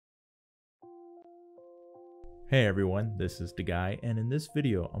Hey everyone, this is the guy, and in this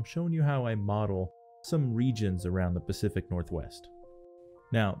video I'm showing you how I model some regions around the Pacific Northwest.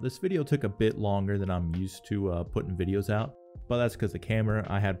 Now this video took a bit longer than I'm used to putting videos out, but that's because the camera,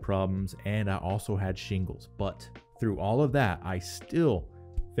 I had problems, and I also had shingles. But through all of that, I still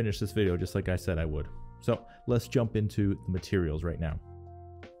finished this video just like I said I would. So let's jump into the materials right now.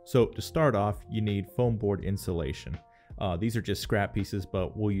 So to start off, you need foam board insulation. These are just scrap pieces,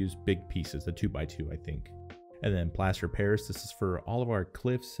 but we'll use big pieces, the 2x2 I think. And then plaster Paris, this is for all of our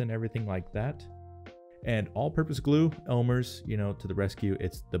cliffs and everything like that. And all-purpose glue, Elmer's, to the rescue,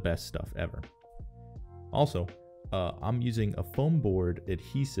 it's the best stuff ever. Also, I'm using a foam board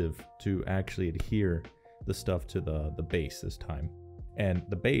adhesive to actually adhere the stuff to the base this time. And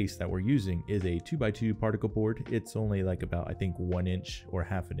the base that we're using is a 2x2 particle board. It's only like about, I think, 1 inch or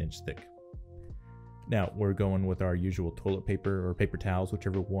half an inch thick. Now we're going with our usual toilet paper or paper towels,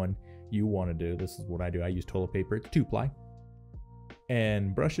 whichever one you want to do. This is what I do. I use toilet paper. It's 2-ply.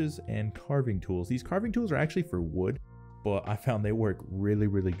 And brushes and carving tools. These carving tools are actually for wood, but I found they work really,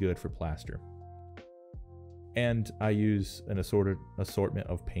 really good for plaster. And I use an assortment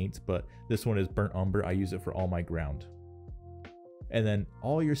of paints, but this one is burnt umber. I use it for all my ground. And then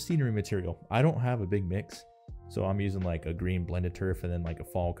all your scenery material. I don't have a big mix, so I'm using like a green blended turf and then like a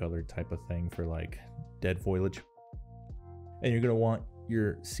fall colored type of thing for like dead foliage. And you're going to want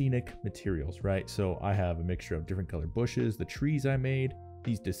your scenic materials, right? So I have a mixture of different colored bushes, the trees I made,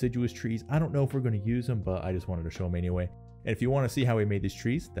 these deciduous trees. I don't know if we're going to use them, but I just wanted to show them anyway. And if you want to see how we made these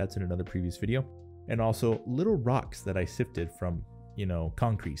trees, that's in another previous video. And also little rocks that I sifted from,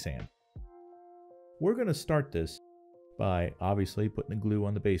 concrete sand. We're going to start this by obviously putting the glue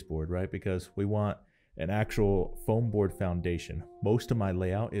on the baseboard, right? Because we want an actual foam board foundation. Most of my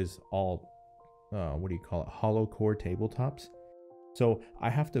layout is all, hollow core tabletops. So I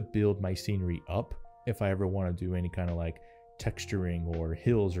have to build my scenery up if I ever want to do any kind of like texturing or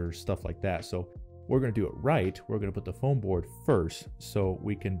hills or stuff like that. So we're going to do it right. We're going to put the foam board first so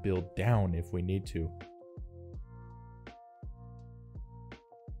we can build down if we need to.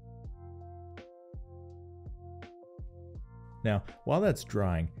 Now, while that's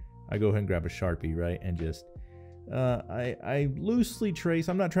drying, I go ahead and grab a Sharpie, right? And just, I loosely trace.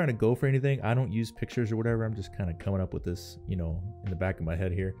 I'm not trying to go for anything. I don't use pictures or whatever. I'm just kind of coming up with this, in the back of my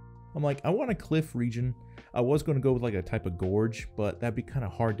head here. I'm like, I want a cliff region. I was going to go with like a type of gorge, but that'd be kind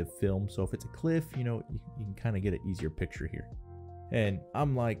of hard to film. So if it's a cliff, you can kind of get an easier picture here. And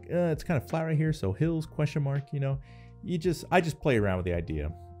I'm like, it's kind of flat right here. So hills, question mark, I just play around with the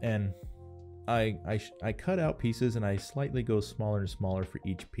idea. And I cut out pieces and I slightly go smaller and smaller for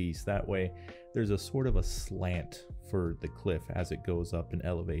each piece. That way there's a sort of a slant for the cliff as it goes up in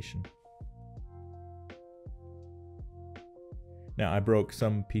elevation. Now I broke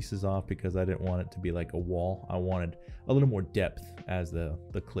some pieces off because I didn't want it to be like a wall. I wanted a little more depth as the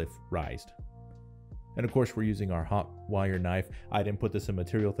cliff rised. And of course we're using our hot wire knife. I didn't put this in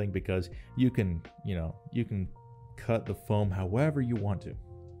material thing because you can cut the foam however you want to.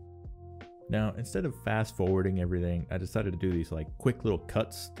 Now, instead of fast forwarding everything, I decided to do these like quick little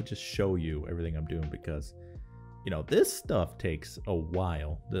cuts to just show you everything I'm doing because, this stuff takes a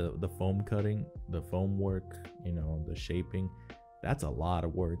while. The foam cutting, the foam work, the shaping, that's a lot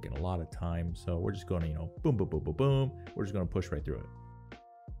of work and a lot of time. So we're just going to, boom, boom, boom, boom, boom. We're just going to push right through it.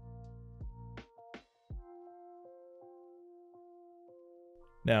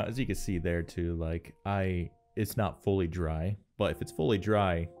 Now, as you can see there too, it's not fully dry, but if it's fully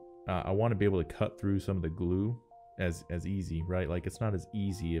dry, I want to be able to cut through some of the glue as easy, right? Like it's not as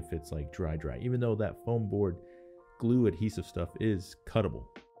easy if it's like dry, even though that foam board glue adhesive stuff is cuttable.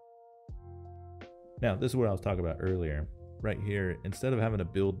 Now, this is what I was talking about earlier. Right here, instead of having to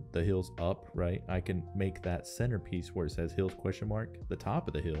build the hills up, right, I can make that centerpiece where it says hills question mark, the top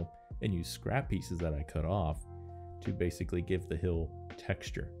of the hill, and use scrap pieces that I cut off to basically give the hill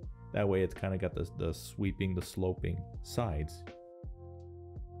texture. That way it's kind of got the sweeping, the sloping sides.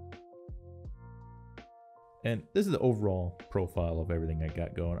 And this is the overall profile of everything I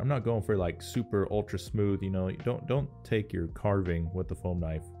got going. I'm not going for like super ultra smooth, don't take your carving with the foam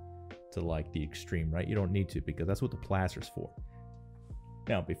knife to like the extreme, right? You don't need to, because that's what the plaster's for.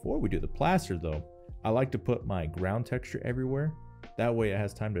 Now, before we do the plaster though, I like to put my ground texture everywhere. That way it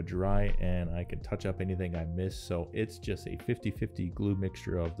has time to dry and I can touch up anything I miss. So it's just a 50-50 glue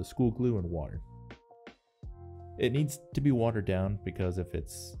mixture of the school glue and water. It needs to be watered down because if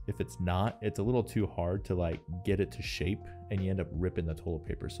it's not, it's a little too hard to like get it to shape and you end up ripping the toilet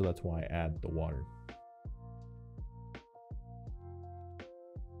paper. So that's why I add the water.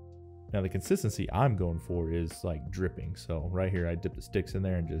 Now the consistency I'm going for is like dripping. So right here, I dip the sticks in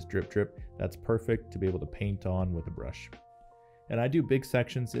there and just drip, drip. That's perfect to be able to paint on with a brush. And I do big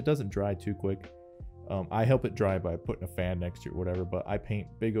sections. It doesn't dry too quick. I help it dry by putting a fan next to it or whatever, but I paint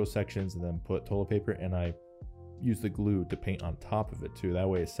big O sections and then put toilet paper, and I use the glue to paint on top of it too. That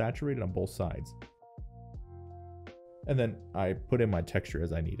way it's saturated on both sides. And then I put in my texture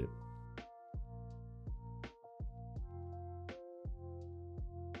as I need it.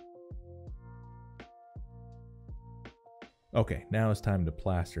 Okay, now it's time to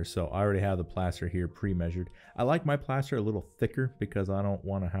plaster. So I already have the plaster here pre-measured. I like my plaster a little thicker because I don't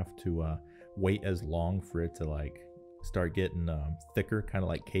want to have to wait as long for it to like start getting thicker, kind of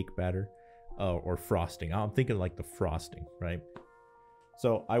like cake batter or frosting. I'm thinking like the frosting, right?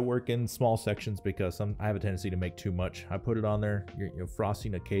 So I work in small sections because I have a tendency to make too much. I put it on there. You're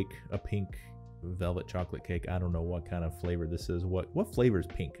frosting a cake, a pink velvet chocolate cake. I don't know what kind of flavor this is. What flavor is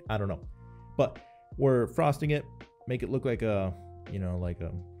pink? I don't know. But we're frosting it. Make it look like a, you know,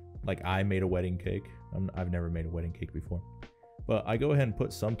 like I made a wedding cake. I've never made a wedding cake before, but I go ahead and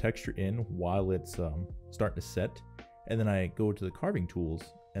put some texture in while it's starting to set, and then I go to the carving tools,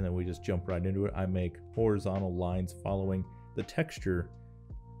 and then we just jump right into it. I make horizontal lines following the texture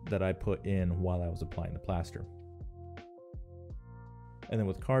that I put in while I was applying the plaster. And then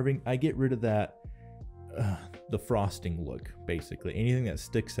with carving, I get rid of that the frosting look, basically anything that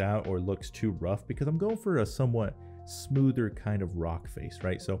sticks out or looks too rough, because I'm going for a somewhat smoother kind of rock face,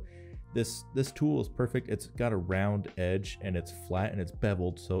 right? So this tool is perfect. It's got a round edge and it's flat and it's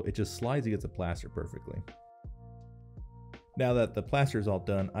beveled, so it just slides against the plaster perfectly. Now that the plaster is all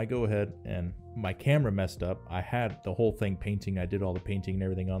done, I go ahead, and my camera messed up. I had the whole thing painting. I did all the painting and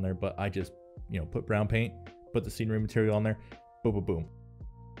everything on there, but I just, you know, put brown paint, put the scenery material on there, boom, boom, boom.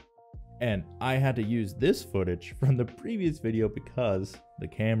 And I had to use this footage from the previous video because the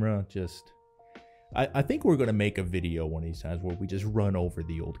camera just... I think we're going to make a video one of these times where we just run over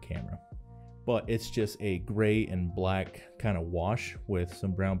the old camera. But it's just a gray and black kind of wash with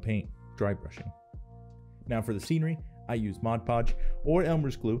some brown paint dry brushing. Now for the scenery, I use Mod Podge or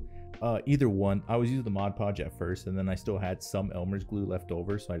Elmer's glue. Either one. I was using the Mod Podge at first, and then I still had some Elmer's glue left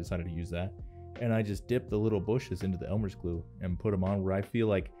over, so I decided to use that. And I just dipped the little bushes into the Elmer's glue and put them on where I feel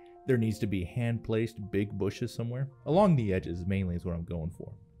like there needs to be hand-placed big bushes somewhere. Along the edges mainly is what I'm going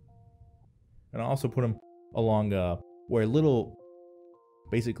for. And I also put them along where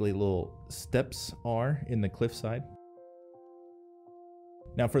basically little steps are in the cliffside.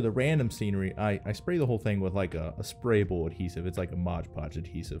 Now for the random scenery, I spray the whole thing with like a sprayable adhesive. It's like a Mod Podge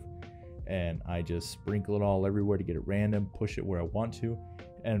adhesive. And I just sprinkle it all everywhere to get it random, push it where I want to.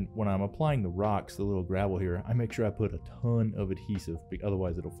 And when I'm applying the rocks, the little gravel here, I make sure I put a ton of adhesive,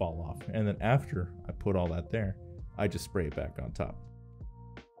 otherwise it'll fall off. And then after I put all that there, I just spray it back on top.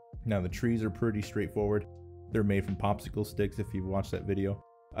 Now the trees are pretty straightforward. They're made from popsicle sticks if you've watched that video.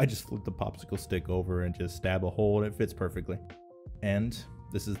 I just flip the popsicle stick over and just stab a hole and it fits perfectly. And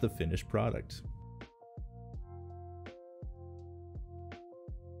this is the finished product.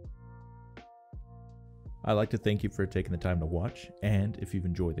 I'd like to thank you for taking the time to watch, and if you've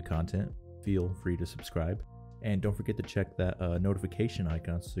enjoyed the content, feel free to subscribe, and don't forget to check that notification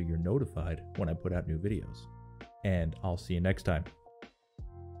icon so you're notified when I put out new videos. And I'll see you next time.